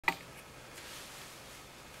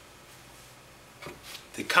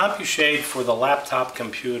The compUshade for the laptop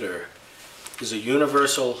computer is a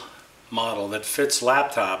universal model that fits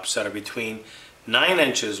laptops that are between 9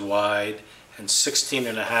 inches wide and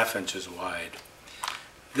 16.5 inches wide.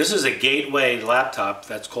 This is a gateway laptop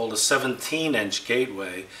that's called a 17-inch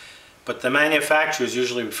gateway, but the manufacturers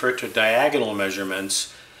usually refer to diagonal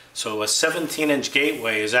measurements. So a 17-inch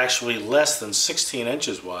gateway is actually less than 16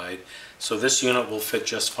 inches wide, so this unit will fit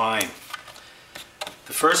just fine.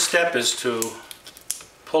 The first step is to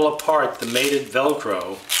pull apart the mated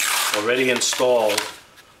Velcro already installed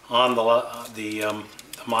on the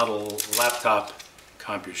model laptop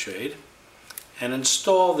compUshade, and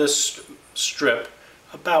install this strip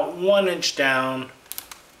about 1 inch down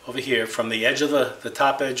over here from the edge of the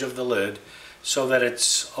top edge of the lid, so that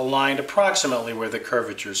it's aligned approximately where the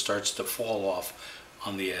curvature starts to fall off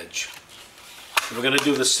on the edge. And we're going to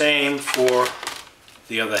do the same for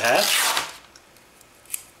the other half.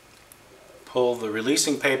 Pull the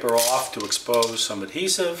releasing paper off to expose some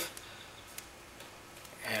adhesive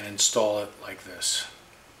and install it like this.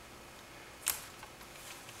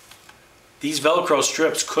 These Velcro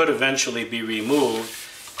strips could eventually be removed,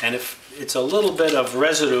 and if it's a little bit of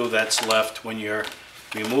residue that's left when you're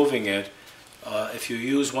removing it, if you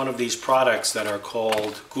use one of these products that are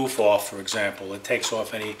called Goof Off, for example, it takes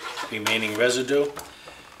off any remaining residue.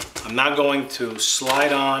 I'm now going to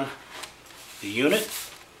slide on the unit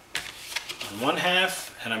on one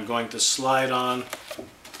half, and I'm going to slide on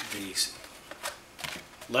the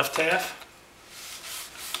left half,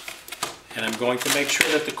 and I'm going to make sure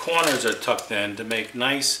that the corners are tucked in to make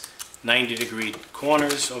nice 90-degree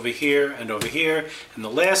corners over here and over here. And the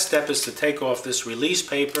last step is to take off this release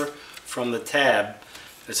paper from the tab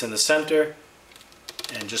that's in the center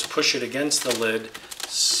and just push it against the lid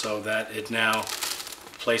so that it now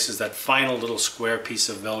places that final little square piece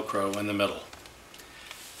of Velcro in the middle.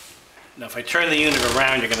 Now if I turn the unit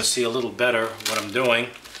around, you're going to see a little better what I'm doing.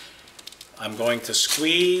 I'm going to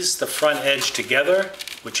squeeze the front edge together,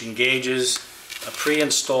 which engages a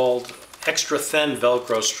pre-installed extra thin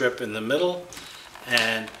Velcro strip in the middle,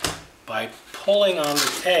 and by pulling on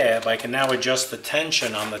the tab I can now adjust the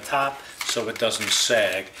tension on the top so it doesn't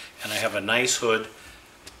sag, and I have a nice hood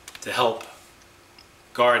to help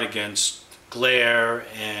guard against glare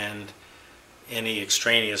and any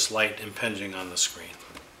extraneous light impinging on the screen.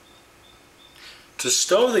 To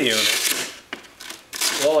stow the unit,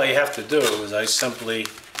 all I have to do is I simply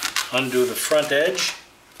undo the front edge,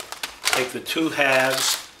 take the two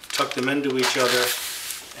halves, tuck them into each other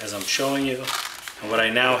as I'm showing you, and what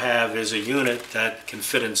I now have is a unit that can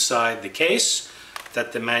fit inside the case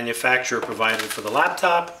that the manufacturer provided for the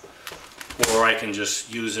laptop, or I can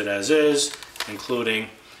just use it as is, including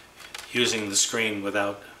using the screen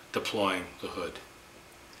without deploying the hood.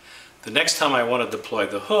 The next time I want to deploy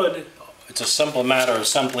the hood, it's a simple matter of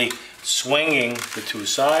simply swinging the two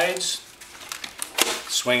sides,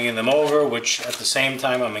 swinging them over, which at the same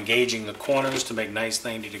time I'm engaging the corners to make nice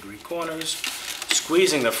 90-degree corners,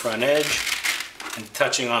 squeezing the front edge and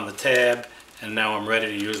touching on the tab, and now I'm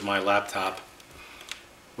ready to use my laptop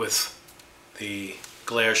with the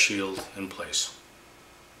glare shield in place.